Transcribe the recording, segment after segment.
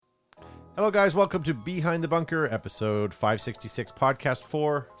Hello, guys. Welcome to Behind the Bunker, episode 566, podcast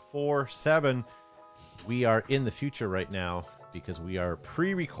 447. We are in the future right now because we are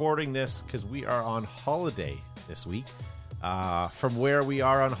pre-recording this because we are on holiday this week. From where we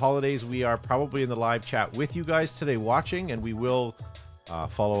are on holidays, we are probably in the live chat with you guys today watching, and we will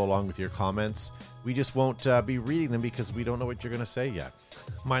follow along with your comments. We just won't be reading them because we don't know what you're going to say yet.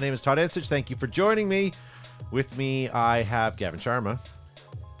 My name is Todd Ensich. Thank you for joining me. With me, I have Gavin Sharma.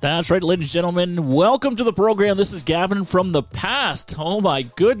 That's right, ladies and gentlemen. Welcome to the program. This is Gavin from the past. Oh my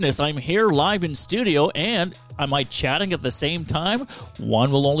goodness, I'm here live in studio, and am I chatting at the same time? One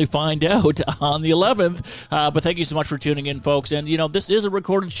will only find out on the 11th. But thank you so much for tuning in, folks. And, you know, this is a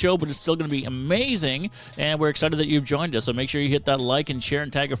recorded show, but it's still going to be amazing, and we're excited that you've joined us. So make sure you hit that like and share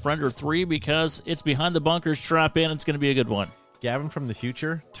and tag a friend or three because it's Behind the Bunker. Strap in. It's going to be a good one. Gavin from the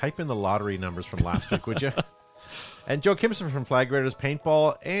future, type in the lottery numbers from last week, would you? And Joe Kimson from Flag Raiders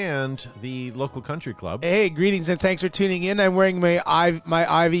Paintball and the local country club. Hey, greetings and thanks for tuning in. I'm wearing my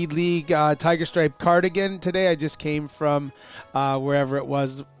Ivy League Tiger Stripe cardigan today. I just came from wherever it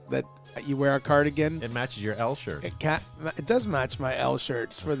was that you wear a cardigan. It matches your L shirt. It does match my L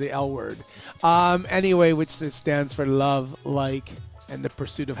shirts for the L word. Anyway, which stands for love, like, and the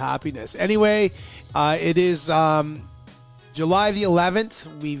pursuit of happiness. Anyway, it is July the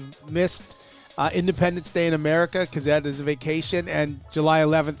 11th. We've missed Independence Day in America because that is a vacation, and July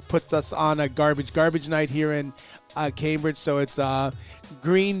 11th puts us on a garbage night here in Cambridge. So it's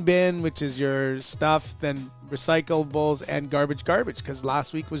green bin, which is your stuff, then recyclables and garbage because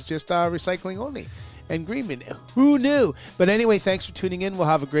last week was just recycling only and green bin. Who knew? But anyway, thanks for tuning in. We'll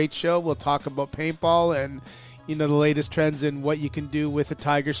have a great show. We'll talk about paintball and, you know, the latest trends in what you can do with a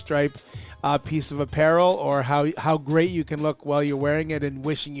Tiger Stripe piece of apparel, or how great you can look while you're wearing it and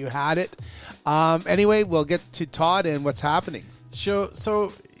wishing you had it. Anyway, we'll get to Todd and what's happening. So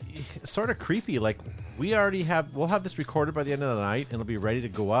sort of creepy. Like, we'll have this recorded by the end of the night, and it'll be ready to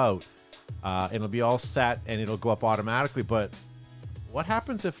go out. And it'll be all set, and it'll go up automatically. But what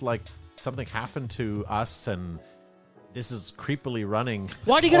happens if, like, something happened to us and this is creepily running?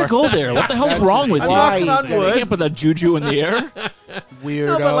 Why do you got to go there? What the hell's wrong with you? Knocking on You wood. can't put that juju in the air. Weirdo.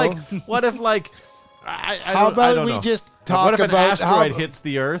 No, but, like, what if, like, how about we just talk what if about an asteroid hits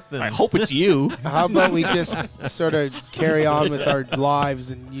the Earth? And I hope it's you. How about we just sort of carry on with our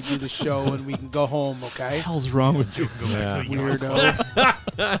lives and you do the show and we can go home, What okay? the hell's wrong with you? Weirdo.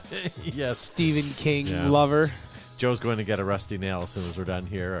 yes, Stephen King Yeah. lover. Joe's going to get a rusty nail as soon as we're done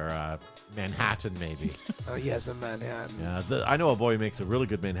here, or Manhattan maybe. Yes, in Manhattan. Yeah, I know a boy who makes a really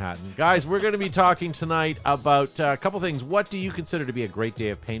good Manhattan. Guys, we're going to be talking tonight about a couple things. What do you consider to be a great day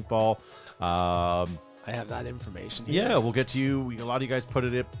of paintball? I have that information here. Yeah, we'll get to you. A lot of you guys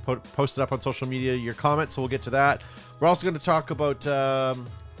posted up on social media your comments, so we'll get to that. We're also going to talk about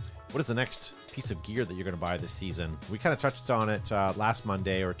what is the next piece of gear that you're going to buy this season. We kind of touched on it last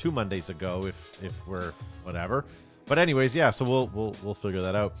Monday or 2 Mondays ago, if we're whatever. But anyways, yeah. So we'll figure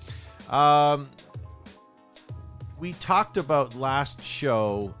that out. We talked about last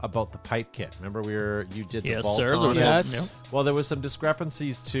show about the pipe kit. Remember, you did the Yes, vault sir. on it? Yes. Well, there was some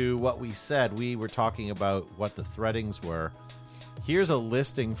discrepancies to what we said. We were talking about what the threadings were. Here's a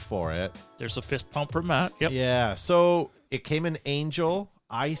listing for it. There's a fist pump for Matt. Yep. Yeah, so it came in Angel,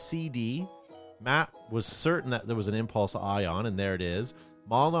 ICD. Matt was certain that there was an Impulse Ion, and there it is.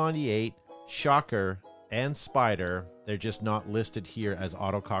 Mall 98, Shocker, and Spider. They're just not listed here as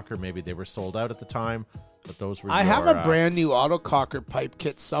autococker. Maybe they were sold out at the time, but those were I have a brand new autococker pipe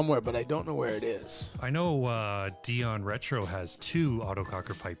kit somewhere, but I don't know where it is. I know Dion Retro has 2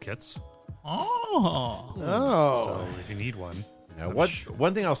 autococker pipe kits, Oh. Oh. so if you need one. Yeah,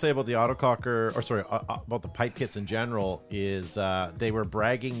 one thing I'll say about the autococker, or sorry, about the pipe kits in general, is they were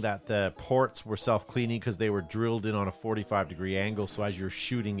bragging that the ports were self-cleaning because they were drilled in on a 45-degree angle, so as you're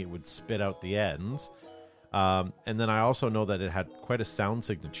shooting, it would spit out the ends. And then I also know that it had quite a sound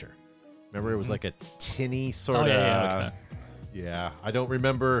signature. Remember, it was like a tinny sort of... Okay. Yeah, I don't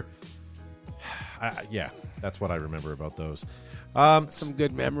remember... yeah, that's what I remember about those. Some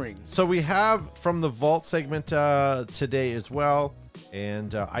good memory. So we have from the Vault segment today as well,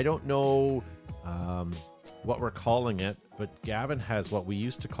 and I don't know what we're calling it, but Gavin has what we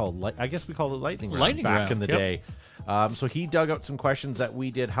used to call, I guess we called it lightning round back round, in the yep. day. So he dug out some questions that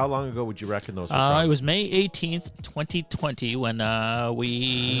we did. How long ago would you reckon those were It from? was May 18th, 2020, when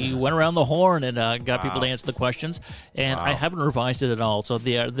we went around the horn and got people to answer the questions. And I haven't revised it at all. So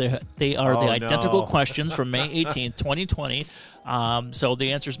they are the identical no. questions from May 18th, 2020. So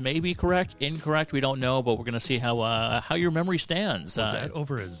the answers may be correct, incorrect. We don't know, but we're going to see how your memory stands. Was that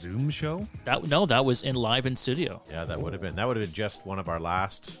over a Zoom show? That was live in studio. Yeah, that would have been just one of our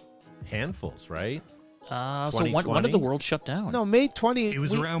last handfuls, right? So when did the world shut down? No, May 20. It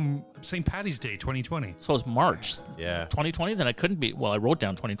was around St. Patty's Day, 2020. So it was March. Yeah. 2020? Then I couldn't be. Well, I wrote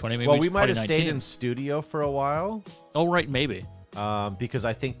down 2020. Maybe Well, it's we might have stayed 2019. in studio for a while Oh, right, maybe. because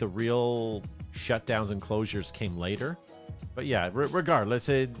I think the real shutdowns and closures came later. But yeah, regardless,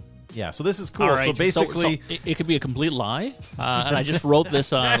 so this is cool. All right. So basically, it could be a complete lie, and I just wrote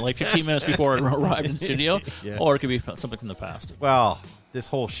this like 15 minutes before I arrived in studio, Yeah. or it could be something from the past. well, this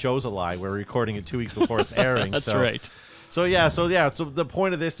whole show's a lie. We're recording it 2 weeks before it's airing. That's so. right. So the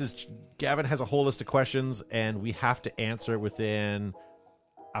point of this is Gavin has a whole list of questions, and we have to answer within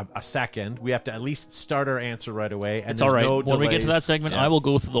a second. We have to at least start our answer right away. And It's all right. No When we get to delays. that segment, Yeah. I will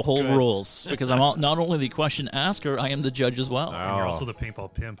go through the whole Good. rules because I'm not only the question asker, I am the judge as well. And you're Oh. also the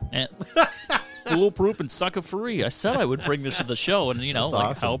paintball pimp. And foolproof and sucker free. I said I would bring this to the show, and That's like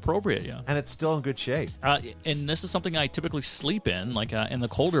awesome. how appropriate, yeah. And it's still in good shape. And this is something I typically sleep in, like in the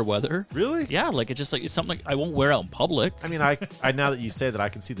colder weather. Really? Yeah, like it's just like it's something I won't wear out in public. I mean, I now that you say that, I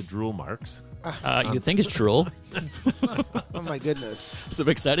can see the drool marks. You think it's true? Oh my goodness. Some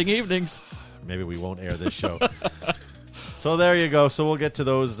exciting evenings. Maybe we won't air this show. So there you go. So we'll get to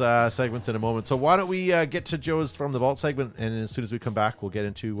those segments in a moment. So why don't we get to Joe's From the Vault segment, and as soon as we come back, we'll get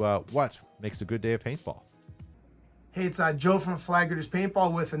into what makes a good day of paintball. Hey, it's Joe from Flaggers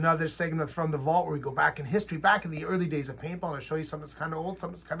Paintball with another segment From the Vault where we go back in history, back in the early days of paintball, and I'll show you something that's kind of old,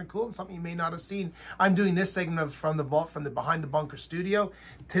 something that's kind of cool, and something you may not have seen. I'm doing this segment of From the Vault from the Behind the Bunker studio.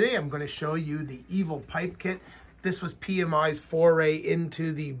 Today I'm going to show you the Evil Pipe Kit. This was PMI's foray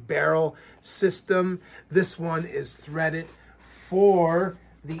into the barrel system. This one is threaded for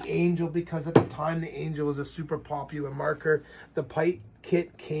the Angel because at the time the Angel was a super popular marker. The pipe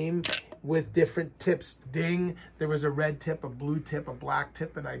kit came with different tips. Ding, there was a red tip, a blue tip, a black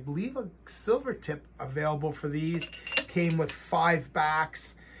tip, and I believe a silver tip available for these. Came with 5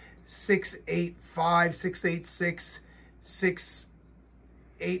 backs, 685, 686,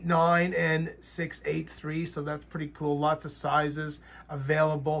 689, and 683. So that's pretty cool. Lots of sizes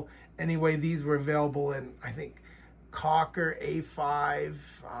available. Anyway, these were available in, I think, Cocker, A5,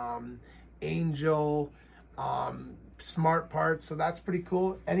 Angel, Smart Parts, so that's pretty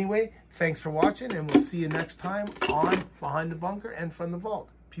cool. Anyway, thanks for watching, and we'll see you next time on Behind the Bunker and From the Vault.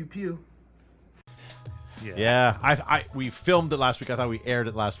 Pew pew. Yeah, we filmed it last week. I thought we aired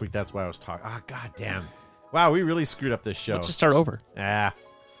it last week. That's why I was talking. God damn. Wow, we really screwed up this show. Let's just start over.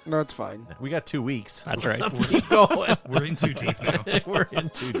 No, it's fine. We got 2 weeks. That's right. Let's keep going. We're in too deep now. We're in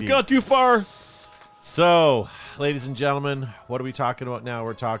too deep. Got too far. So, ladies and gentlemen, what are we talking about now?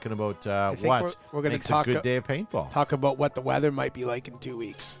 We're talking about think what we're gonna makes talk a good day of paintball. Talk about what the weather might be like in 2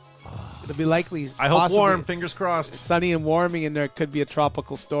 weeks. It'll be likely. I hope possibly warm, fingers crossed. sunny and warming, and there could be a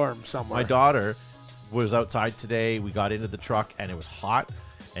tropical storm somewhere. My daughter was outside today. We got into the truck, and it was hot,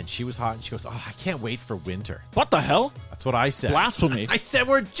 and she was hot, and she goes, "Oh, I can't wait for winter." What the hell? That's what I said. Blasphemy. I said,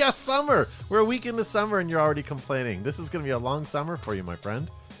 we're just summer. We're a week into summer, and you're already complaining. This is going to be a long summer for you, my friend.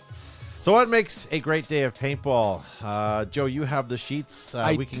 So what makes a great day of paintball? Joe, you have the sheets.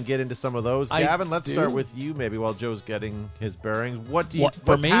 We can get into some of those. Gavin, let's do. start with you maybe while Joe's getting his bearings. What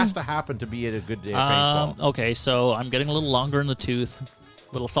For me? has to happen to be at a good day of paintball? Okay, so I'm getting a little longer in the tooth.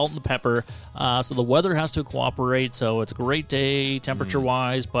 A little salt and the pepper. So the weather has to cooperate. So it's a great day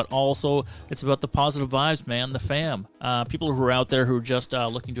temperature-wise, but also it's about the positive vibes, man, the fam. People who are out there who are just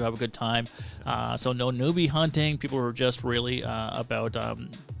looking to have a good time. So no newbie hunting. People who are just really about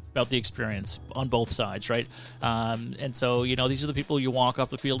the experience on both sides, right? And so, these are the people you walk off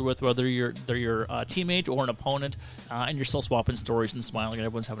the field with, whether they're your teammate or an opponent, and you're still swapping stories and smiling, and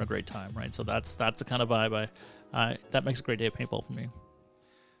everyone's having a great time, right? So that's the kind of vibe that makes a great day of paintball for me.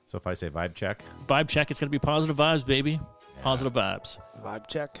 So if I say vibe check. Vibe check, it's going to be positive vibes, baby. Positive vibes. Vibe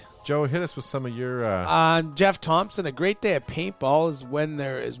check. Joe, hit us with some of your... Jeff Thompson, a great day of paintball is when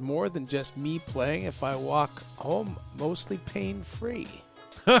there is more than just me playing. If I walk home mostly pain-free.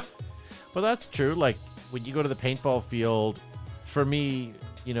 Well, that's true. Like, when you go to the paintball field, for me,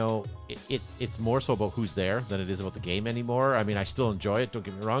 it's more so about who's there than it is about the game anymore. I mean, I still enjoy it, don't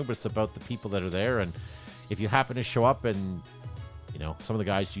get me wrong, but it's about the people that are there. And if you happen to show up and, some of the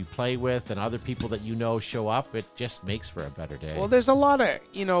guys you play with and other people that show up, it just makes for a better day. Well, there's a lot of,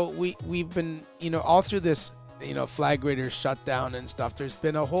 we've been, all through this, Flag Raiders shutdown and stuff, there's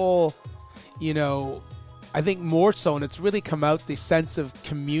been a whole, I think more so, and it's really come out, the sense of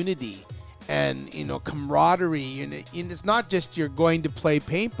community and, camaraderie. And it's not just you're going to play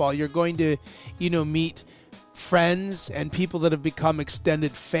paintball, you're going to, meet friends and people that have become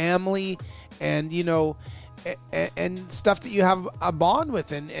extended family and, and stuff that you have a bond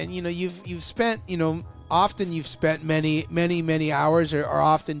with. And you've spent, often you've spent many hours or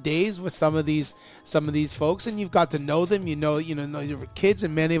often days with some of these folks, and you've got to know them. Know your kids,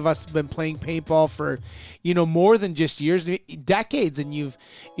 and many of us have been playing paintball for, more than just years, decades, and you've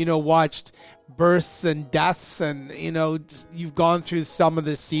watched births and deaths, and you've gone through some of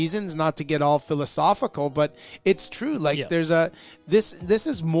the seasons. Not to get all philosophical, but it's true. Like there's this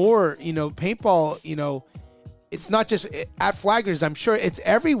is more paintball. It's not just at Flaggers. I'm sure it's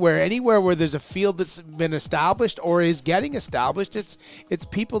everywhere. Anywhere where there's a field that's been established or is getting established, it's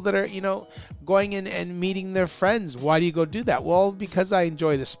people that are going in and meeting their friends. Why do you go do that? Well, because I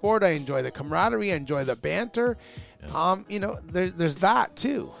enjoy the sport, I enjoy the camaraderie, I enjoy the banter. Yeah. There's that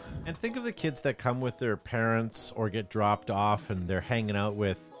too. And think of the kids that come with their parents or get dropped off, and they're hanging out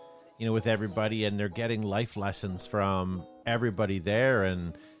with everybody, and they're getting life lessons from everybody there.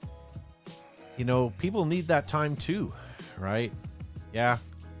 And people need that time too, right? Yeah.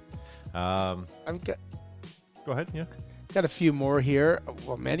 Go ahead. Yeah. Got a few more here.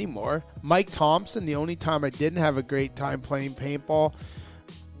 Well, many more. Mike Thompson. The only time I didn't have a great time playing paintball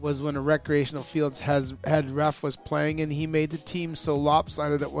was when a recreational fields head ref was playing, and he made the team so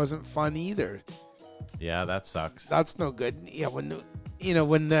lopsided it wasn't fun either. Yeah, that sucks. That's no good. Yeah, when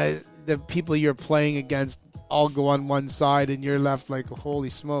the people you're playing against all go on one side and you're left like, holy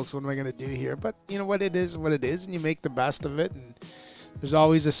smokes, what am I going to do here? But what it is, and you make the best of it, and there's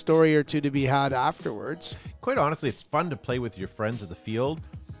always a story or two to be had afterwards. Quite honestly, it's fun to play with your friends at the field,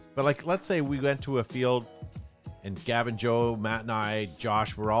 but let's say we went to a field and Gavin, Joe, Matt and I,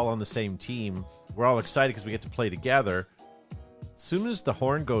 Josh, we're all on the same team. We're all excited because we get to play together. As soon as the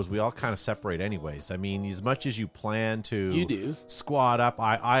horn goes, we all kind of separate anyways. I mean, as much as you plan to squad up,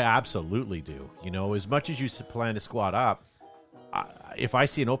 I absolutely do. As much as you plan to squad up, if I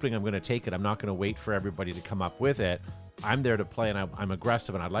see an opening, I'm going to take it. I'm not going to wait for everybody to come up with it. I'm there to play, and I'm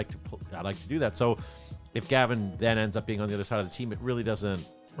aggressive, and I'd like to do that. So if Gavin then ends up being on the other side of the team, it really doesn't.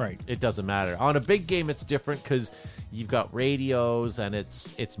 Right. It doesn't matter. On a big game, it's different because you've got radios, and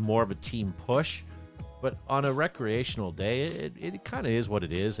it's more of a team push. But on a recreational day, it kind of is what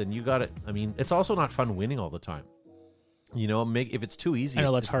it is, and you got it. I mean, it's also not fun winning all the time. If it's too easy, I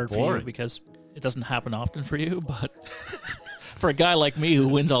know that's hard for you because it doesn't happen often for you, but for a guy like me who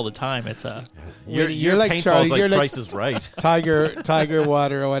wins all the time, it's you're like Charlie. Like you're Price is Right. Tiger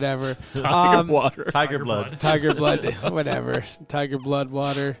water or whatever. Tiger blood. Tiger blood, whatever. Tiger blood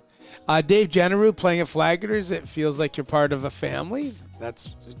water. Dave Jenneru playing at Flaggers. It feels like you're part of a family.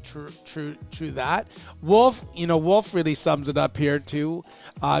 That's true. That Wolf, Wolf really sums it up here too.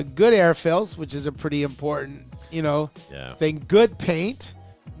 Good air fills, which is a pretty important, thing. Good paint,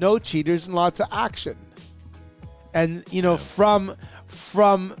 no cheaters, and lots of action. And from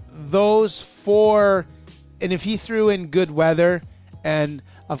those four, and if he threw in good weather and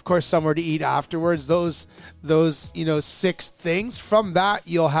of course somewhere to eat afterwards, those 6 things, from that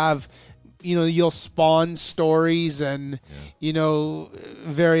you'll have you'll spawn stories and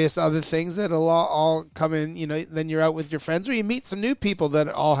various other things that'll all come in. Then you're out with your friends, or you meet some new people that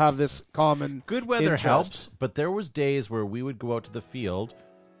all have this common good weather interest. Helps, but there was days where we would go out to the field.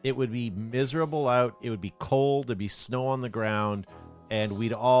 It would be miserable out. It would be cold. There'd be snow on the ground, and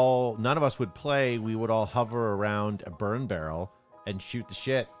none of us would play. We would all hover around a burn barrel and shoot the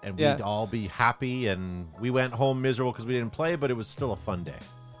shit, and we'd all be happy. And we went home miserable because we didn't play, but it was still a fun day.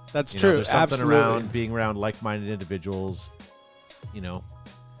 That's true. There's something Absolutely. around being around like-minded individuals.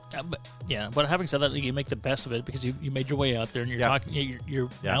 But having said that, you make the best of it because you made your way out there and you're talking. You're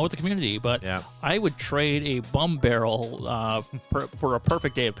now with the community. But I would trade a bum barrel for a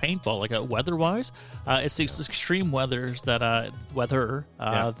perfect day of paintball, like weather-wise. It's these extreme weathers that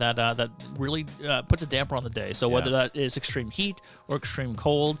really puts a damper on the day. So whether that is extreme heat or extreme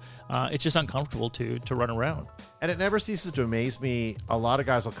cold, it's just uncomfortable to run around. And it never ceases to amaze me. A lot of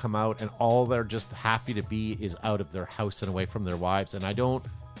guys will come out and all they're just happy to be is out of their house and away from their wives. And I don't.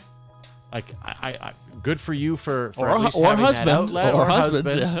 I good for you for at least or having husband that outlet, or husband,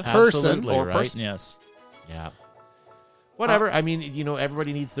 person or right? person, yes, yeah. Whatever. I mean,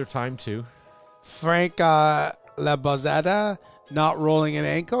 everybody needs their time too. Frank Labozada not rolling an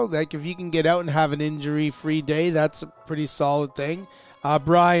ankle. Like if you can get out and have an injury-free day, that's a pretty solid thing.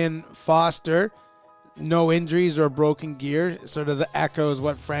 Brian Foster, no injuries or broken gear. Sort of the echoes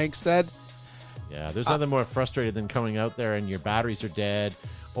what Frank said. Yeah, there's nothing more frustrating than coming out there and your batteries are dead.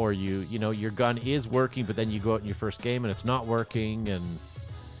 Or your gun is working, but then you go out in your first game and it's not working, and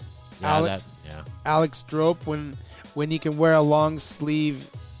Alex Drope when you can wear a long sleeve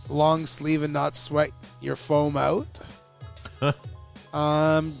and not sweat your foam out.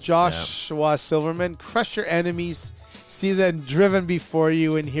 Joshua Silverman, crush your enemies, see them driven before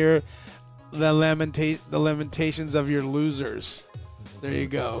you, and hear the lamentations of your losers. There you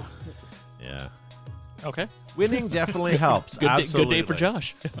go. Yeah. Okay. Winning definitely helps. Good Absolutely. day for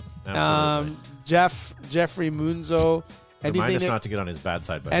Josh. Absolutely. Jeffrey Munzo. Remind us not to get on his bad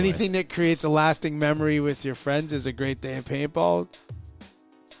side, by Anything that creates a lasting memory with your friends is a great day of paintball.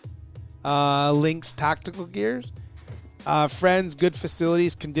 Link's Tactical Gears. Friends, good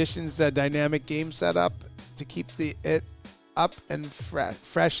facilities, conditions, dynamic game setup to keep it up and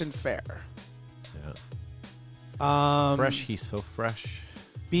fresh and fair. Yeah. Fresh, he's so fresh.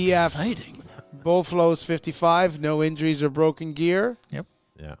 BF Exciting. Bullflows 55, no injuries or broken gear. Yep.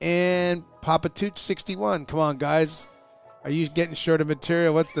 Yeah. And Papa Tooch 61. Come on, guys. Are you getting short of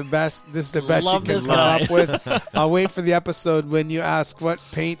material? What's the best? This is the best Love you can this come guy. up with. I'll wait for the episode when you ask what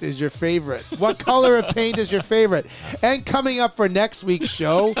paint is your favorite. What color of paint is your favorite? And coming up for next week's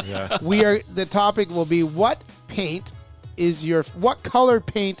show, the topic will be what color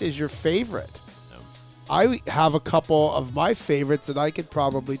paint is your favorite? I have a couple of my favorites that I could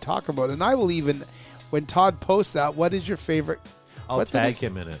probably talk about, and I will even, when Todd posts that, what is your favorite? I'll tag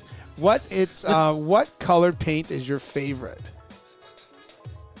him in it. What colored paint is your favorite?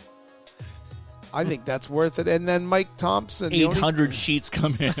 I think that's worth it. And then Mike Thompson, 800 sheets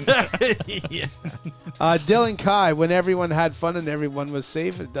come in. Dylan Kai. When everyone had fun and everyone was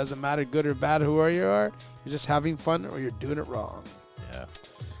safe, it doesn't matter good or bad who you are. You're just having fun or you're doing it wrong. Yeah.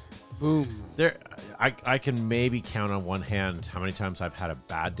 Boom. I can maybe count on one hand how many times I've had a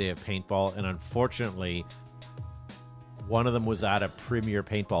bad day of paintball, and unfortunately, one of them was at a premier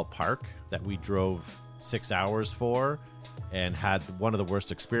paintball park that we drove 6 hours for and had one of the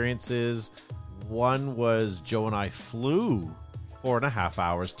worst experiences. One was Joe and I flew 4.5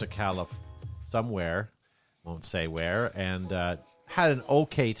 hours to somewhere, won't say where, and had an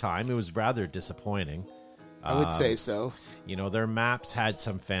okay time. It was rather disappointing. I would say so. You know, their maps had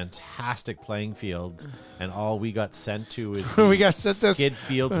some fantastic playing fields, and all we got sent to is We got sent this- skid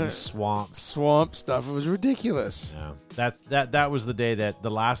fields and swamps. Swamp stuff. It was ridiculous. Yeah, that was the day that the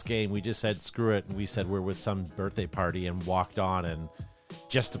last game we just said screw it, and we said we're with some birthday party and walked on and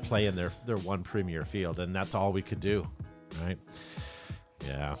just to play in their one premier field, and that's all we could do, right?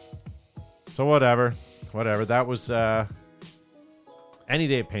 Yeah. So whatever. That was any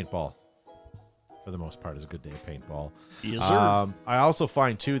day of paintball. For the most part, is a good day of paintball. Yes, sir. I also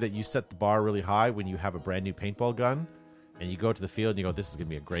find, too, that you set the bar really high when you have a brand new paintball gun and you go to the field and you go, this is going to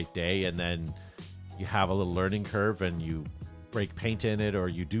be a great day. And then you have a little learning curve and you break paint in it or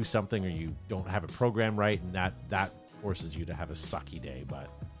you do something or you don't have it programmed right. And that forces you to have a sucky day. But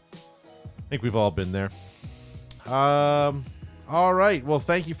I think we've all been there. All right. Well,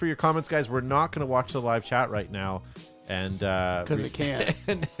 thank you for your comments, guys. We're not going to watch the live chat right now. And Because we can't.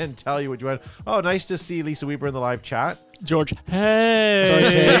 and tell you what you want. Oh, nice to see Lisa Weber in the live chat. George,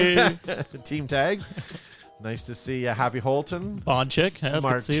 hey. Team tags. Nice to see Happy Holton. Bonchick. That's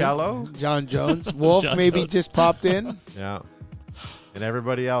good to see you. Marcello. John Jones. Wolf John maybe Jones. just popped in. Yeah. And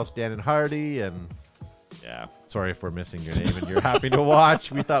everybody else, Dan and Hardy. And yeah, sorry if we're missing your name and you're happy to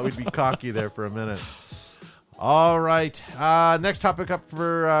watch. We thought we'd be cocky there for a minute. All right. Next topic up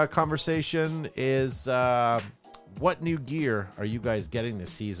for conversation is what new gear are you guys getting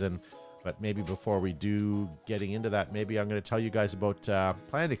this season? But maybe before we do getting into that, maybe I'm going to tell you guys about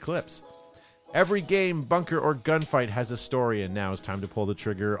Planet Eclipse. Every game, bunker, or gunfight has a story, and now it's time to pull the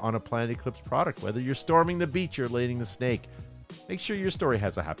trigger on a Planet Eclipse product. Whether you're storming the beach or lading the snake, make sure your story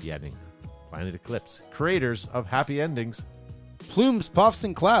has a happy ending. Planet Eclipse, creators of happy endings. Plumes, puffs,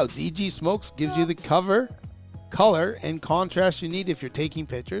 and clouds. EG Smokes gives you the cover, color, and contrast you need if you're taking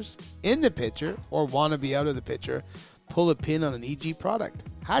pictures, in the picture, or want to be out of the picture. Pull a pin on an EG product.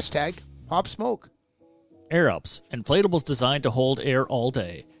 Hashtag Pop Smoke. Air Ups, inflatables designed to hold air all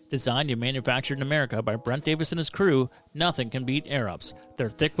day. Designed and manufactured in America by Brent Davis and his crew, nothing can beat Air Ups. Their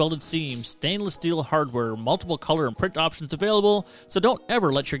thick welded seams, stainless steel hardware, multiple color and print options available, so don't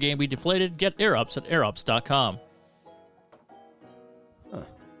ever let your game be deflated. Get Air Ups at airups.com.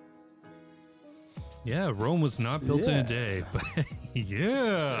 Yeah, Rome was not built in a day, but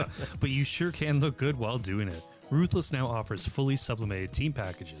but you sure can look good while doing it. Ruthless now offers fully sublimated team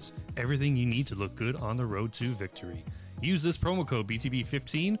packages, everything you need to look good on the road to victory. Use this promo code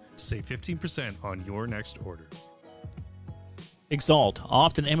BTB15 to save 15% on your next order. Exalt,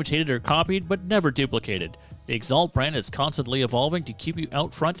 often imitated or copied, but never duplicated. The Exalt brand is constantly evolving to keep you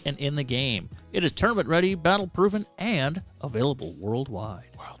out front and in the game. It is tournament ready, battle proven, and available worldwide.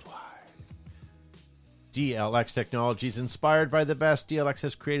 DLX Technologies, inspired by the best, DLX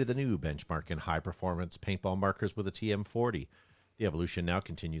has created the new benchmark in high-performance paintball markers with a TM40. The evolution now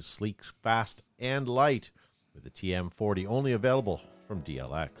continues sleek, fast, and light with the TM40 only available from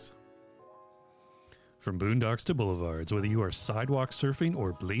DLX. From boondocks to boulevards, whether you are sidewalk surfing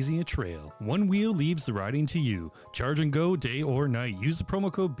or blazing a trail, One Wheel leaves the riding to you. Charge and go day or night. Use the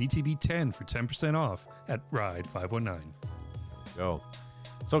promo code BTB10 for 10% off at Ride 519. Go.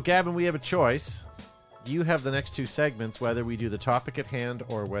 So, Gavin, we have a choice. You have the next two segments, whether we do the topic at hand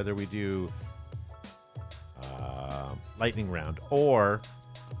or whether we do lightning round. Or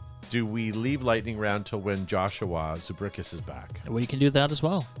do we leave lightning round till when Joshua Zubrickus is back? We can do that as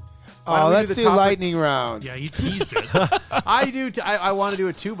well. Why don't Oh, we let's do the do topic? lightning round. Yeah, you teased it. I do. I want to do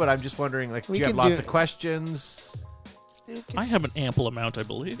it too, but I'm just wondering, like, do We you have can lots do- of questions? I have an ample amount, I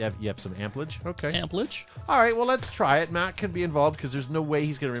believe. You have some amplage? Okay. Amplage? All right, well, let's try it. Matt can be involved because there's no way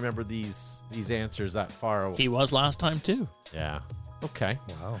he's going to remember these answers that far away. He was last time, too. Yeah. Okay.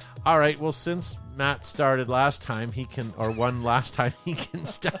 Wow. All right, well, since Matt started last time, he can, or won last time, he can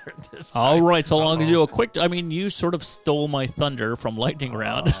start this time. All right, so I'm going to do a quick... I mean, you sort of stole my thunder from Lightning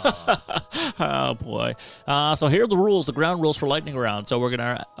Round. Oh, boy. So here are the rules, the ground rules for Lightning Round. So we're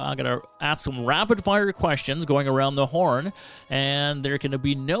gonna ask some rapid-fire questions going around the horn, and there can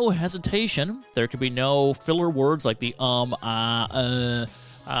be no hesitation. There can be no filler words like the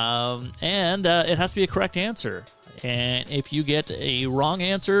and it has to be a correct answer. And if you get a wrong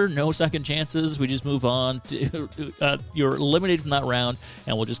answer, no second chances. We just move on to you're eliminated from that round,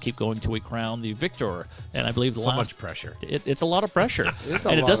 and we'll just keep going till we crown the victor. And I believe the So last much pressure. it's a lot of pressure, It's a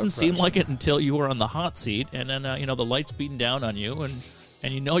and it lot doesn't of seem pressure. like it until you are on the hot seat, and then the light's beating down on you, and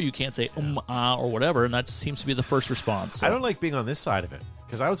you can't say or whatever, and that seems to be the first response. So I don't like being on this side of it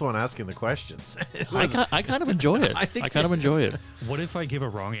because I was the one asking the questions. It I, was- I kind of enjoy it. I think- I kind of enjoy it. What if I give a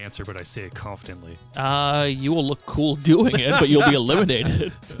wrong answer, but I say it confidently? You will look cool doing it, but you'll be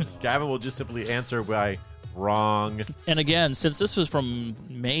eliminated. Gavin will just simply answer by wrong. And again, since this was from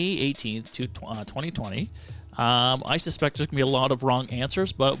May 18th to 2020, I suspect there's going to be a lot of wrong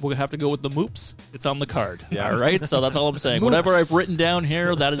answers, but we'll have to go with the moops. It's on the card. Yeah. All right? So that's all I'm saying. Whatever I've written down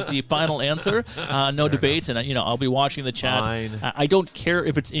here, that is the final answer. No debates, and I'll be watching the chat. Fine. I don't care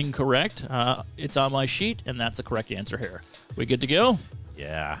if it's incorrect. It's on my sheet, and that's the correct answer here. We good to go?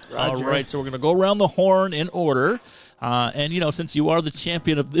 Yeah. All Roger. right, so we're going to go around the horn in order. And since you are the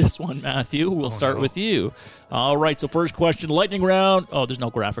champion of this one, Matthew, we'll start with you. All right, so first question, lightning round. Oh, there's no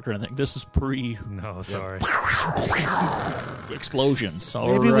graphic or anything. This is No, sorry. pre-explosions. All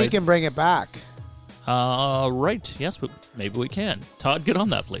Maybe we right. can bring it back. Right, yes, but maybe we can. Todd, get on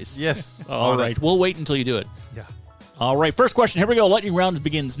that, please. Yes. All On it. right, we'll wait until you do it. Yeah. All right, first question. Here we go. Lightning round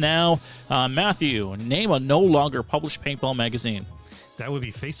begins now. Matthew, name a no longer published paintball magazine. That would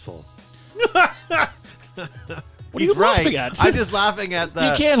be Faceful. What are you laughing at? I'm just laughing at the.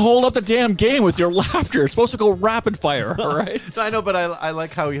 You can't hold up the damn game with your laughter. It's supposed to go rapid fire, all right? I know, but I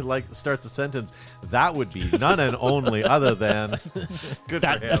like how he starts the sentence. That would be none and only other than. Good for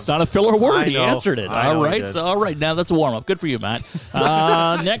him. That's not a filler word. I He know. answered it. I know All he right. did. So, all right. Now that's a warm up. Good for you, Matt.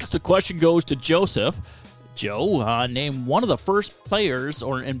 Next, the question goes to Joseph. Joe, name one of the first players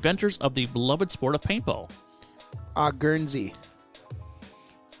or inventors of the beloved sport of paintball. Guernsey.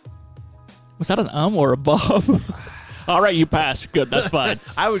 Was that an or a Bob? All right, you passed. Good. That's fine.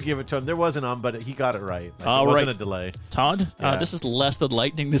 I would give it to him. There was an but he got it right. Like, All it wasn't right. a delay. Todd, Yeah. this is less than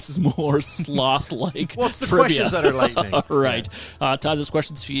lightning. This is more sloth-like. Well, it's the trivia. questions that are lightning. All right. Todd, this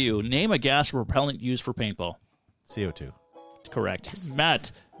question's for you. Name a gas or propellant used for paintball. CO2. Correct.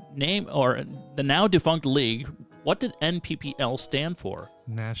 Matt, name or the now defunct league. What did NPPL stand for?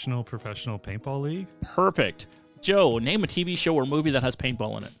 National Professional Paintball League? Perfect. Joe, name a TV show or movie that has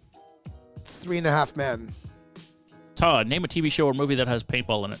paintball in it. 3.5 Men. Todd, name a TV show or movie that has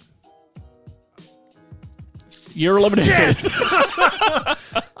paintball in it. You're eliminated.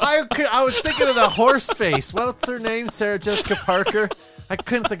 I was thinking of the horse face. What's her name? Sarah Jessica Parker. I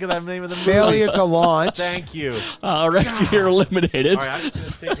couldn't think of the name of the movie. Failure to launch. Thank you. All right, you're eliminated. All right, I'm just going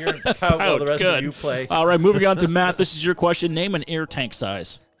to sit here and pout while the rest Good. of you play. All right, moving on to Matt. This is your question. Name an air tank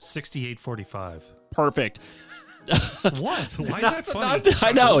size. 6845. Perfect. What? Why is that funny?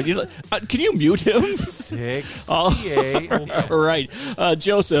 I know. Can you mute him? 68. All right.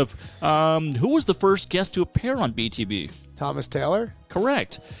 Joseph, who was the first guest to appear on BTB? Thomas Taylor.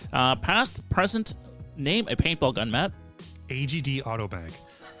 Correct. Past, present, name a paintball gun, Matt. AGD Autobank.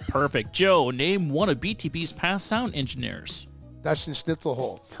 Perfect. Joe, name one of BTB's past sound engineers. Dustin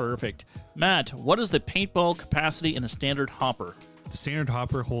Schnitzelholz. Perfect. Matt, what is the paintball capacity in a standard hopper? The standard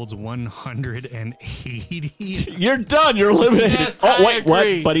hopper holds 180. You're done. You're eliminated. Yes, oh, I wait, what?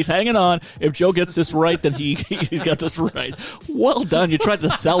 agree. But he's hanging on. If Joe gets this right, then he's got this right. Well done. You tried to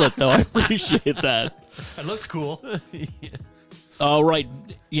sell it, though. I appreciate that. It looked cool. All right.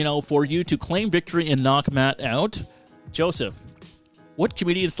 For you to claim victory and knock Matt out, Joseph, What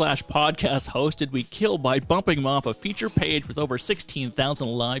comedian/podcast host did we kill by bumping him off a feature page with over 16,000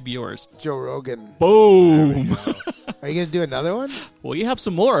 live viewers? Joe Rogan. Boom! Are you going to do another one? Well, you have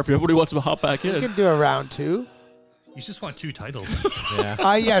some more if everybody wants to hop back We in. can do a round 2. You just want 2 titles.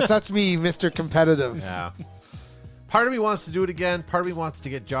 Yeah. Yes, that's me, Mr. Competitive. Yeah. Part of me wants to do it again. Part of me wants to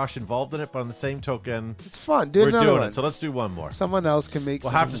get Josh involved in it. But on the same token, It's fun. Do we're another doing one. it. So let's do one more. Someone else can make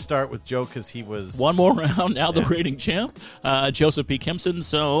We'll some. have to start with Joe because he was One more round. Now the rating champ, Joseph P. Kimson.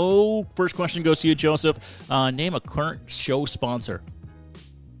 So first question goes to you, Joseph. Name a current show sponsor.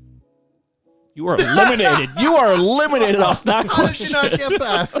 You are eliminated. You are eliminated off that How did you question. not get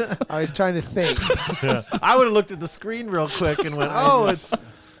that? I was trying to think. I would have looked at the screen real quick and went, "Oh, it's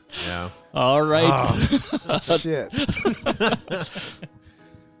yeah." All right. Shit.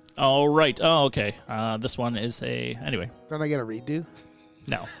 All right. Oh, okay. This one is anyway. Don't I get a redo?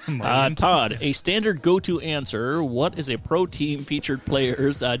 No. Mine. Todd, a standard go-to answer. What is a pro team featured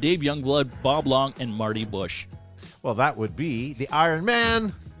players? Dave Youngblood, Bob Long, and Marty Bush. Well, that would be the Iron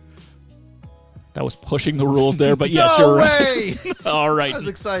Man. That was pushing the rules there, but yes, no you're way! right. All right. I was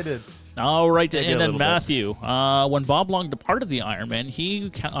excited. All right, Maybe a and then little bit. Matthew. When Bob Long departed the Ironman, he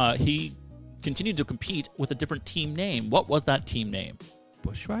continued to compete with a different team name. What was that team name?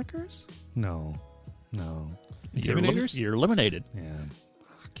 Bushwhackers? No. You're Intimidators? You're eliminated. Yeah.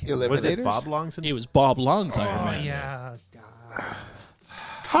 Eliminators? Was it Bob Long's? It was Bob Long's Ironman. Yeah.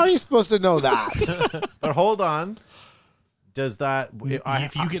 How are you supposed to know that? But hold on. Does that?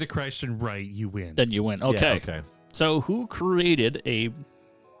 If you get a question right, you win. Then you win. Yeah, Okay. okay. So who created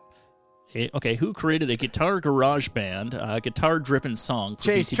who created a guitar garage band, guitar-driven song for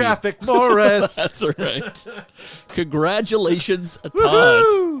Chase BTB? Traffic Morris. That's right. Congratulations, Todd.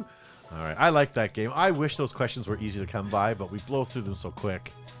 Woohoo! All right, I like that game. I wish those questions were easy to come by, but we blow through them so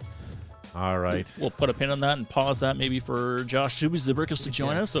quick. All right. We'll put a pin on that and pause that maybe for Josh Zubizibrickus to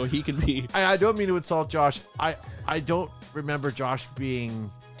join us so he can be... I don't mean to insult Josh. I don't remember Josh being.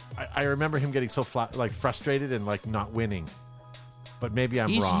 I remember him getting so frustrated and not winning. But maybe I'm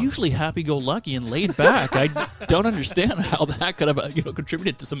He's wrong. usually happy-go-lucky and laid back. I don't understand how that could have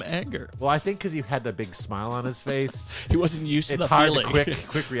contributed to some anger. Well, I think because he had that big smile on his face. He wasn't used to It's the hard feeling. to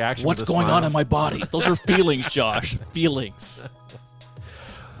quick reaction. What's with a going smile. on in my body? Those are feelings, Josh. Feelings.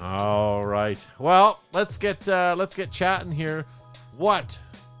 All right. Well, let's get chatting here. What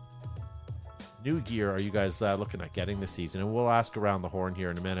new gear are you guys looking at getting this season? And we'll ask around the horn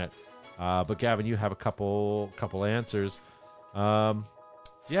here in a minute. But Gavin, you have a couple answers.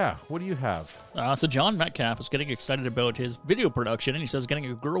 Yeah. What do you have? So John Metcalf is getting excited about his video production, and he says getting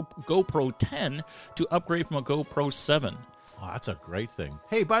a GoPro 10 to upgrade from a GoPro 7. Oh, that's a great thing.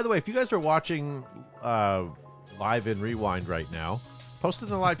 Hey, by the way, if you guys are watching live in Rewind right now, post it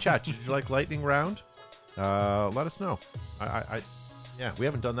in the live chat. Did you like lightning round? Let us know. Yeah, we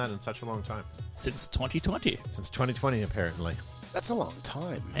haven't done that in such a long time. Since 2020. Since 2020, apparently. That's a long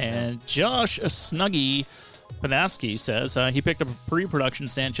time. And Josh Snuggy Panaski says he picked up a pre-production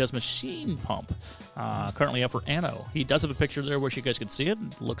Sanchez machine pump, currently up for Anno. He does have a picture there where you guys can see it.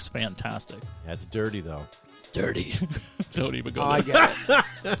 It looks fantastic. Yeah, it's dirty, though. Dirty. Don't even go Oh, there. I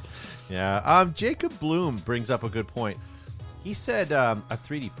get it. Yeah. Jacob Bloom brings up a good point. He said a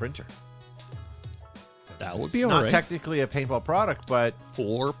 3D printer. That would be all Not right. technically a paintball product, but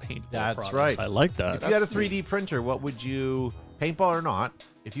For paintball That's products. right. I like that. if you had a That's 3D printer, what would you, paintball or not,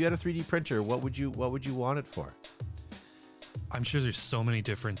 if you had a 3D printer, what would you want it for? I'm sure there's so many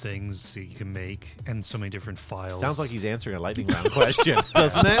different things that you can make and so many different files. Sounds like he's answering a lightning round question,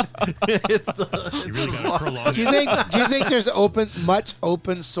 doesn't it? You really got to prolong Do you it. think there's much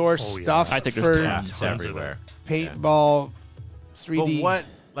open source Oh, yeah. stuff I think there's for tons. It's Tons of everywhere. paintball But 3D? what,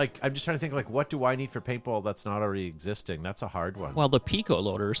 I'm just trying to think, what do I need for paintball that's not already existing? That's a hard one. Well, the Pico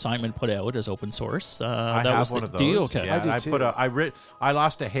loader Simon put out as open source. I that have was one the of those. deal. Okay. Yeah, I do and too. I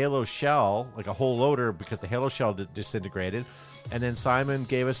lost a Halo shell, like a whole loader, because the Halo shell disintegrated, and then Simon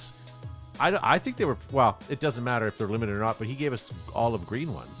gave us. I think they were, well, it doesn't matter if they're limited or not, but he gave us olive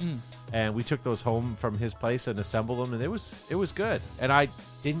green ones, and we took those home from his place and assembled them, and it was good. And I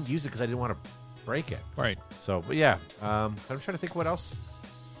didn't use it because I didn't want to break it. Right. So, but yeah, I'm trying to think what else.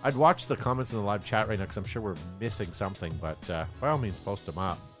 I'd watch the comments in the live chat right now because I'm sure we're missing something, but by all means, post them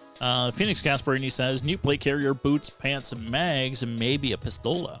up. Phoenix Gasparini says new plate carrier, boots, pants, and mags, and maybe a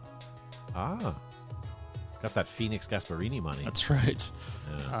pistola. Ah, got that Phoenix Gasparini money. That's right.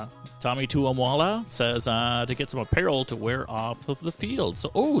 Tommy Tuamwala says to get some apparel to wear off of the field.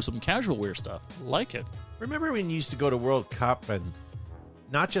 So, some casual wear stuff. Like it. Remember when you used to go to World Cup and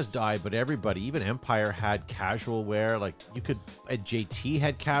not just Dye, but everybody, even Empire had casual wear. Like you could, JT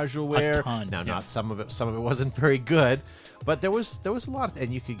had casual wear. ton, Now, yeah. not some of it wasn't very good, but there was a lot,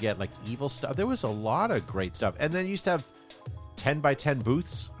 and you could get like evil stuff. There was a lot of great stuff, and then you used to have 10x10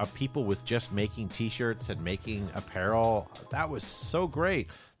 booths of people with just making T-shirts and making apparel. That was so great.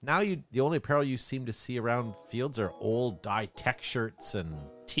 Now the only apparel you seem to see around fields are old Dye Tech shirts and.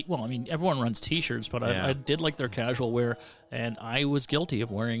 Well, I mean, everyone runs T-shirts, but Yeah. I did like their casual wear, and I was guilty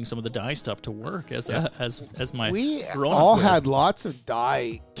of wearing some of the Dye stuff to work as my We grown-up all wear. had lots of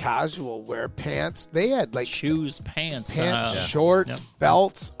Dye casual wear pants. They had like shoes, pants, shorts, yeah.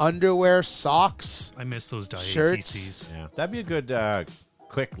 belts, underwear, socks. I miss those Dye Shirts. ATCs. Yeah, that'd be a good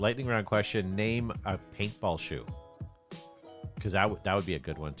quick lightning round question. Name a paintball shoe, because that would be a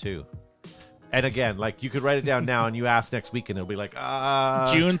good one too. And again, like you could write it down now, and you ask next week, and it'll be like,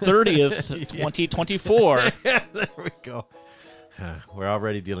 June 30th, 2024. there we go. We're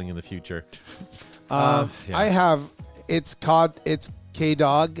already dealing in the future. I Yeah. have it's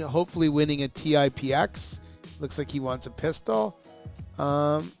K-Dog, hopefully winning a TIPX. Looks like he wants a pistol.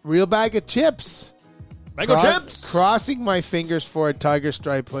 Real bag of chips. Mango chips. Crossing my fingers for a Tiger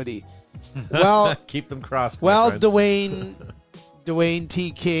Stripe hoodie. Well, Keep them crossed. my friend. Dwayne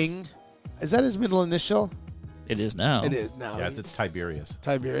T. King. Is that his middle initial? It is now. It is now. Yes, it's Tiberius.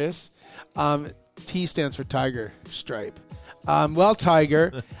 Tiberius. T stands for Tiger Stripe. Well,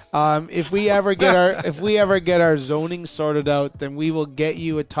 Tiger, if we ever get our zoning sorted out, then we will get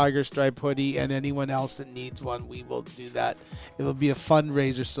you a Tiger Stripe hoodie, and anyone else that needs one, we will do that. It will be a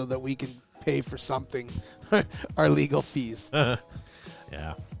fundraiser so that we can pay for something, our legal fees.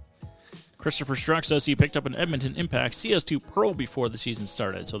 Yeah. Christopher Struck says he picked up an Edmonton Impact CS2 Pro before the season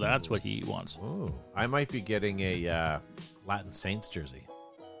started, so that's what he wants. Ooh, I might be getting a Latin Saints jersey.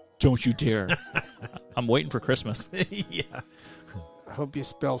 Don't you dare. I'm waiting for Christmas. Yeah. I hope you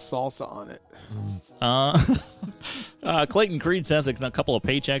spell salsa on it. Clayton Creed says a couple of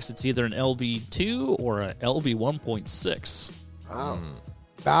paychecks. It's either an LV2 or a LV 1.6. Wow.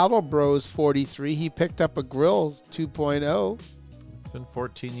 Battle Bros 43. He picked up a Grills 2.0. It's been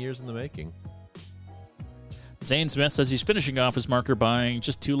 14 years in the making. Zane Smith says he's finishing off his marker buying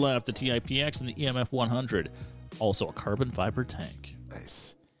just two left, the TIPX and the EMF 100. Also a carbon fiber tank.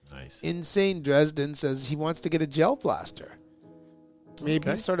 Nice. Nice. Insane Dresden says he wants to get a gel blaster. Maybe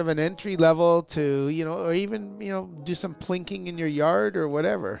Okay. sort of an entry level to, or even, do some plinking in your yard or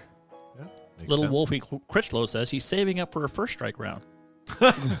whatever. Yeah, makes Little sense. Wolfie Critchlow says he's saving up for a first strike round.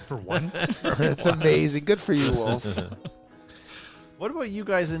 For one? That's amazing. Good for you, Wolf. What about you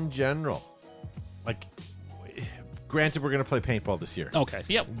guys in general? Like, granted, we're going to play paintball this year. Okay,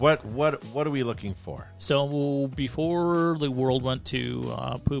 yeah. What are we looking for? So before the world went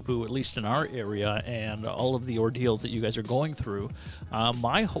to poo-poo, at least in our area, and all of the ordeals that you guys are going through,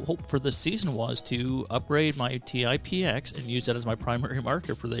 my hope for this season was to upgrade my TIPX and use that as my primary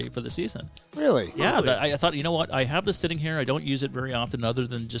marker for the season. Really? Yeah, I thought, you know what? I have this sitting here. I don't use it very often other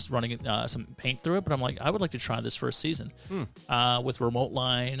than just running some paint through it, but I'm like, I would like to try this for a season with remote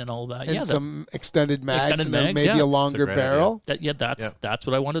line and all that. And some extended mags, Extended and then mags, maybe yeah. a longer great barrel. That's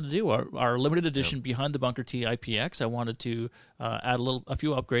what I wanted to do. Our limited edition Behind the Bunker TIPX. I wanted to add a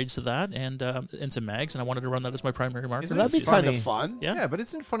few upgrades to that and some mags, and I wanted to run that as my primary marker. Isn't That'd be It's kind of funny. fun. Yeah. But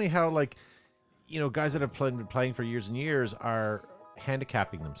isn't it funny how, like, guys that have been playing for years and years are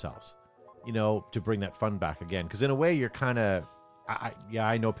handicapping themselves, to bring that fun back again? Because in a way, you're kind of,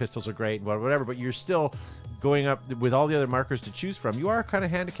 I know pistols are great and whatever, but you're still going up with all the other markers to choose from. You are kind of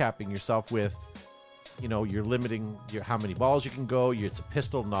handicapping yourself with, you're limiting how many balls you can go. It's a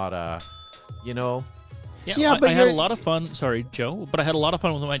pistol, not a, Yeah, but I had a you're- lot of fun. Sorry, Joe, but I had a lot of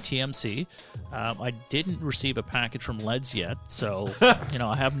fun with my TMC. I didn't receive a package from Leds yet, so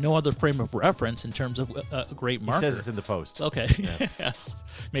I have no other frame of reference in terms of a great He marker. says it's in the post. Okay, yes.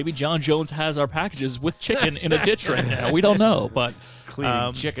 Maybe John Jones has our packages with chicken in a ditch right now. We don't know, but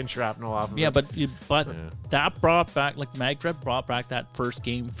Cleaning chicken shrapnel off of yeah, it. but that brought back, like MagFred brought back that first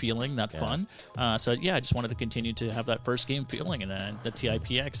game feeling, that fun. So yeah, I just wanted to continue to have that first game feeling, and then the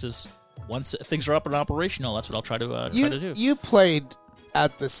TIPX is once things are up and operational, that's what I'll try to do. You played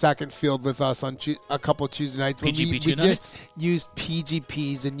at the second field with us on a couple Tuesday nights when PGP we just used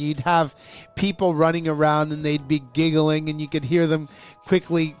PGPs, and you'd have people running around and they'd be giggling, and you could hear them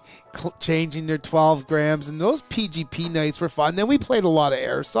quickly changing their 12 grams, and those PGP nights were fun. Then we played a lot of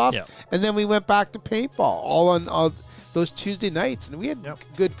airsoft, and then we went back to paintball all on those Tuesday nights, and we had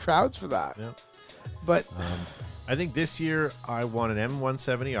good crowds for that. Yep. But I think this year I want an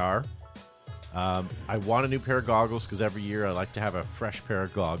M170R. I want a new pair of goggles because every year I like to have a fresh pair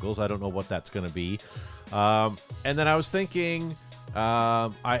of goggles. I don't know what that's going to be. And then I was thinking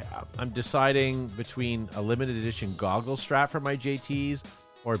I'm deciding between a limited edition goggle strap for my JTs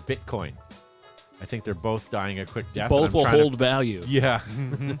or Bitcoin. I think they're both dying a quick death. Both and I'm will trying to- hold value. Yeah.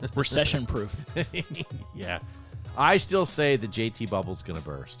 Recession proof. Yeah. I still say the JT bubble's going to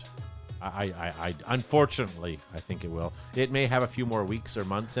burst. I unfortunately, I think it will. It may have a few more weeks or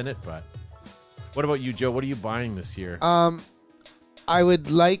months in it, but what about you, Joe? What are you buying this year? I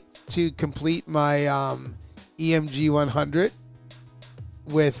would like to complete my EMG 100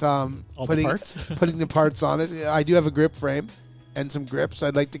 with All putting the parts? putting the parts on it. I do have a grip frame and some grips.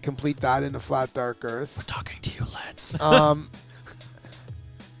 I'd like to complete that in a flat dark earth. Talking to you, lads.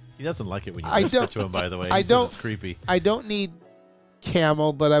 He doesn't like it when you I whisper don't- to him, by the way. He I says don't- it's creepy. I don't need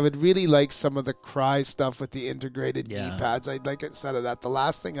camo, but I would really like some of the Cry stuff with the integrated Yeah. knee pads. I'd like a set of that. The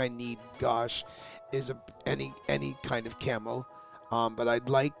last thing I need, gosh, is any kind of camo. But I'd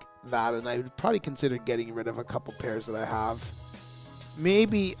like that, and I would probably consider getting rid of a couple pairs that I have.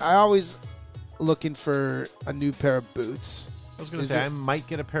 Maybe I always looking for a new pair of boots. I was going to Is say, there- I might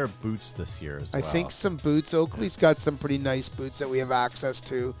get a pair of boots this year as well. I think some boots. Oakley's got some pretty nice boots that we have access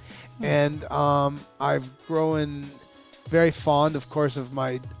to, and I've grown very fond, of course, of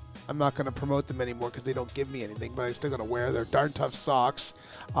my. I'm not going to promote them anymore because they don't give me anything, but I'm still going to wear their Darn Tough socks.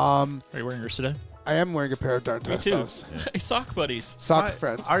 Are you wearing yours today? I am wearing a pair of Darn Me Tough too. socks. Hey, sock buddies. Sock My-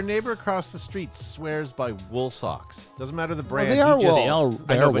 friends. Our neighbor across the street swears by wool socks. Doesn't matter the brand. they are he just, wool.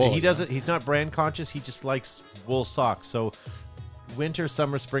 They I are know, but wool, he yeah. doesn't. He's not brand conscious. He just likes wool socks. So, winter,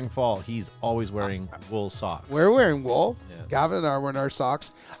 summer, spring, fall, he's always wearing wool socks. We're wearing wool. Yeah. Gavin and I are wearing our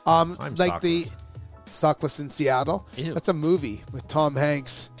socks. I'm Like the sockless. Sockless in Seattle. Ew. That's a movie with Tom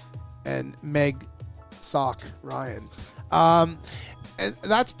Hanks and Meg Sock Ryan. And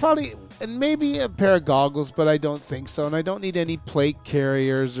that's probably, and maybe a pair of goggles, but I don't think so. And I don't need any plate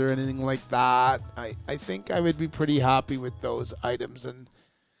carriers or anything like that. I think I would be pretty happy with those items. And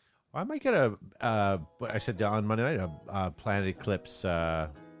I might get I said on Monday night, a Planet Eclipse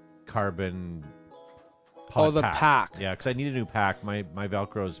carbon. pod the pack. Yeah, because I need a new pack. My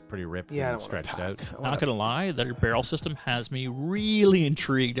Velcro's pretty ripped yeah, I and don't want a stretched pack. out. I want Not gonna lie, their barrel system has me really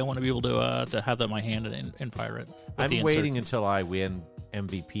intrigued. I want to be able to have that in my hand and fire it. with I'm the waiting inserts. until I win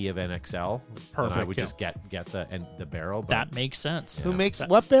MVP of NXL. Perfect, And I would yeah. just get the barrel. But, That makes sense. Who makes That-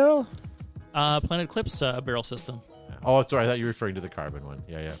 what barrel? Planet Eclipse barrel system. oh, sorry, I thought you were referring to the carbon one.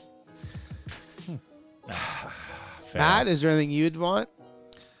 Yeah. Fair. Matt, is there anything you'd want?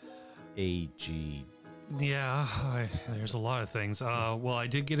 AG. Yeah, there's a lot of things. Well, I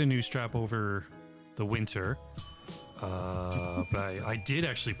did get a new strap over the winter, but I did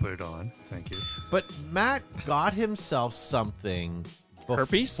actually put it on. Thank you. But Matt got himself something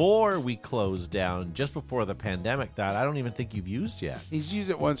Herpes? before we closed down, just before the pandemic, that I don't even think you've used yet. He's used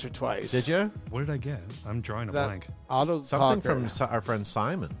it once or twice. Did you? What did I get? I'm drawing a That blank. auto Something cocker. from our friend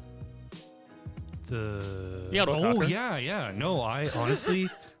Simon. The auto oh cocker? yeah. No, I honestly,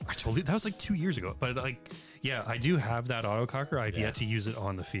 I told you that was like 2 years ago. But like, yeah, I do have that autococker. I've Yeah. yet to use it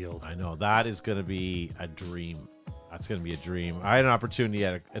on the field. I know. That is going to be a dream. That's going to be a dream. I had an opportunity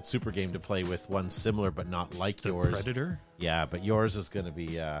at Super Game to play with one similar but not like The yours. Predator. Yeah, but yours is going to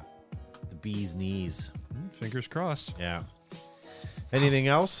be the bee's knees. Fingers crossed. Yeah. Anything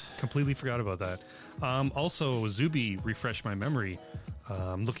else? Completely forgot about that. Also, Zuby refreshed my memory.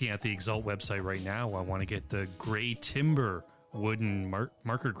 I'm looking at the Exalt website right now. I want to get the gray timber wooden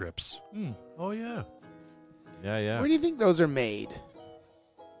marker grips. Oh, yeah. Yeah. Where do you think those are made?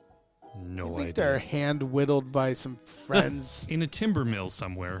 No I think idea. they're hand whittled by some friends. In a timber mill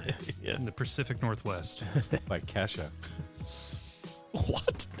somewhere Yes. in the Pacific Northwest. By Kesha.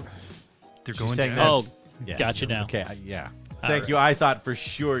 What? They're She's going saying down. Oh, Yes. gotcha now. Okay, yeah. All Thank right. you. I thought for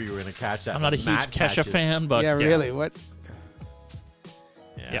sure you were going to catch that. I'm not a but huge Matt Kesha catches. fan, but yeah, really. What?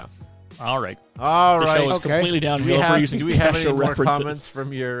 Yeah. All right. All The right. show is Okay. completely Do downhill we for have, using do we have any Kesha more references. comments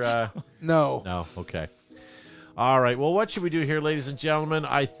from your... No. No, okay. All right. Well, what should we do here, ladies and gentlemen?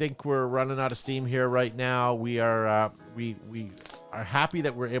 I think we're running out of steam here right now. We are we are happy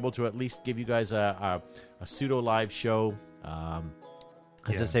that we're able to at least give you guys a pseudo live show.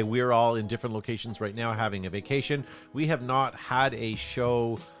 As I Yeah. say, we're all in different locations right now, having a vacation. We have not had a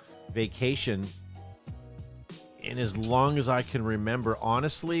show vacation in as long as I can remember.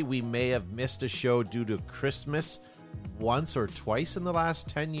 Honestly, we may have missed a show due to Christmas once or twice in the last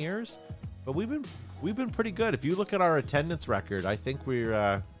 10 years, but we've been pretty good. If you look at our attendance record, I think we're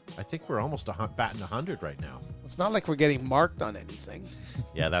almost batting 100 right now. It's not like we're getting marked on anything.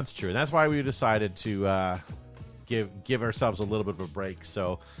 Yeah, that's true. And that's why we decided to give ourselves a little bit of a break.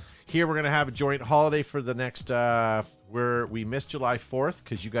 So here we're going to have a joint holiday for the next we missed July 4th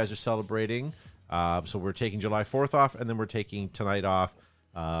because you guys are celebrating So we're taking July 4th off, and then we're taking tonight off,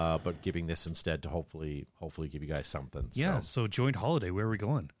 but giving this instead to hopefully give you guys something. Yeah, so joint holiday, where are we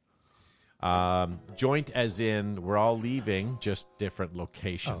going? Joint as in we're all leaving, just different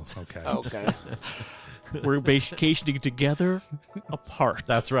locations. Oh, okay. Okay. We're vacationing together, apart.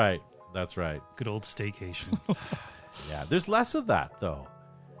 That's right. That's right. Good old staycation. Yeah, there's less of that though.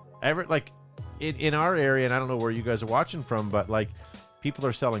 In our area, and I don't know where you guys are watching from, but like people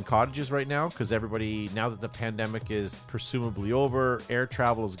are selling cottages right now because everybody, now that the pandemic is presumably over, air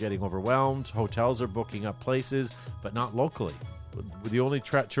travel is getting overwhelmed. Hotels are booking up places, but not locally. The only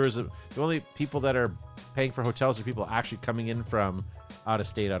tourism, the only people that are paying for hotels are people actually coming in from out of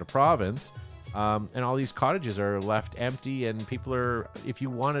state, out of province. And all these cottages are left empty, and people are, if you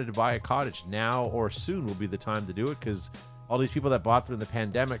wanted to buy a cottage now or soon will be the time to do it, because all these people that bought them in the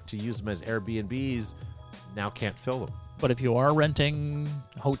pandemic to use them as Airbnbs now can't fill them. But if you are renting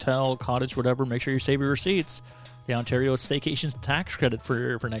hotel, cottage, whatever, make sure you save your receipts. The Ontario Staycations tax credit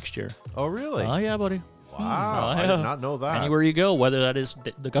for next year. Oh, really? Oh, yeah, buddy. Wow. I yeah. did not know that. Anywhere you go, whether that is,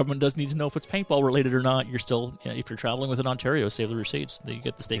 the government does need to know if it's paintball related or not. You're still, if you're traveling within Ontario, save the receipts. You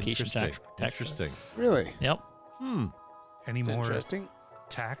get the staycation tax. Interesting. Really? Yep. Any more Interesting.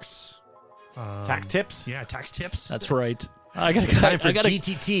 tax? Tax tips? Yeah, tax tips. That's right. I got a Time guy. for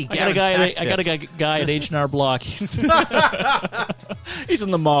GTT. I got a guy at H&R Block. He's in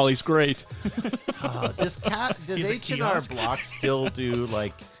the mall. He's great. Does He's a H&R kiosk. Block still do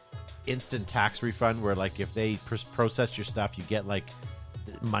like instant tax refund where like if they process your stuff you get like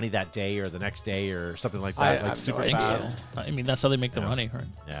money that day or the next day or something like that, like super I think so. fast? I mean, that's how they make the money, right?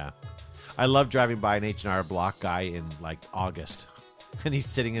 Yeah. I love driving by an H&R Block guy in like August and he's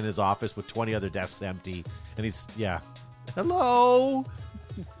sitting in his office with 20 other desks empty and he's hello.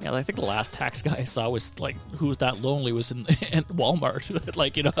 Yeah, I think the last tax guy I saw was like, who was that lonely, was in Walmart.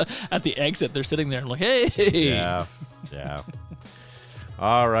 Like, at the exit, they're sitting there and like, hey. Yeah.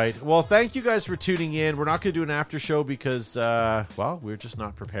 All right. Well, thank you guys for tuning in. We're not going to do an after show because, we're just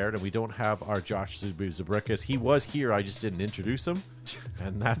not prepared, and we don't have our Josh Zabrickas. He was here. I just didn't introduce him,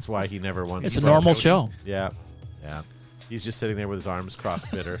 and that's why he never won. It's a normal show. Yeah. He's just sitting there with his arms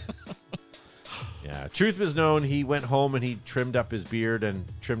crossed, bitter. Yeah. Truth was known. He went home and he trimmed up his beard and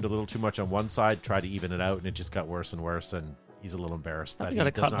trimmed a little too much on one side, tried to even it out, and it just got worse and worse, and he's a little embarrassed that You he got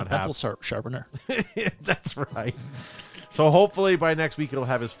a does cut and a not pencil have. sharpener. That's right. So hopefully by next week he'll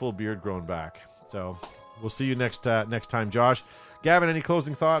have his full beard grown back. So we'll see you next time, Josh. Gavin, any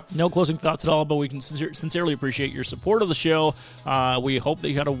closing thoughts? No closing thoughts at all, but we can sincerely appreciate your support of the show. We hope that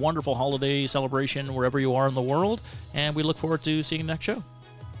you had a wonderful holiday celebration wherever you are in the world, and we look forward to seeing you next show.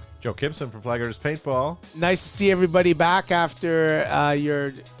 Joe Kimson from Flaggers Paintball. Nice to see everybody back after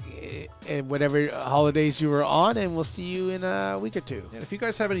your whatever holidays you were on, and we'll see you in a week or two. And if you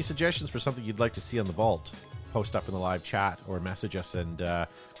guys have any suggestions for something you'd like to see on the vault, post up in the live chat or message us, and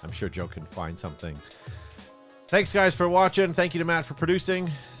I'm sure Joe can find something. Thanks, guys, for watching. Thank you to Matt for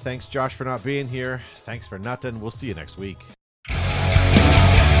producing. Thanks, Josh, for not being here. Thanks for nothing. We'll see you next week.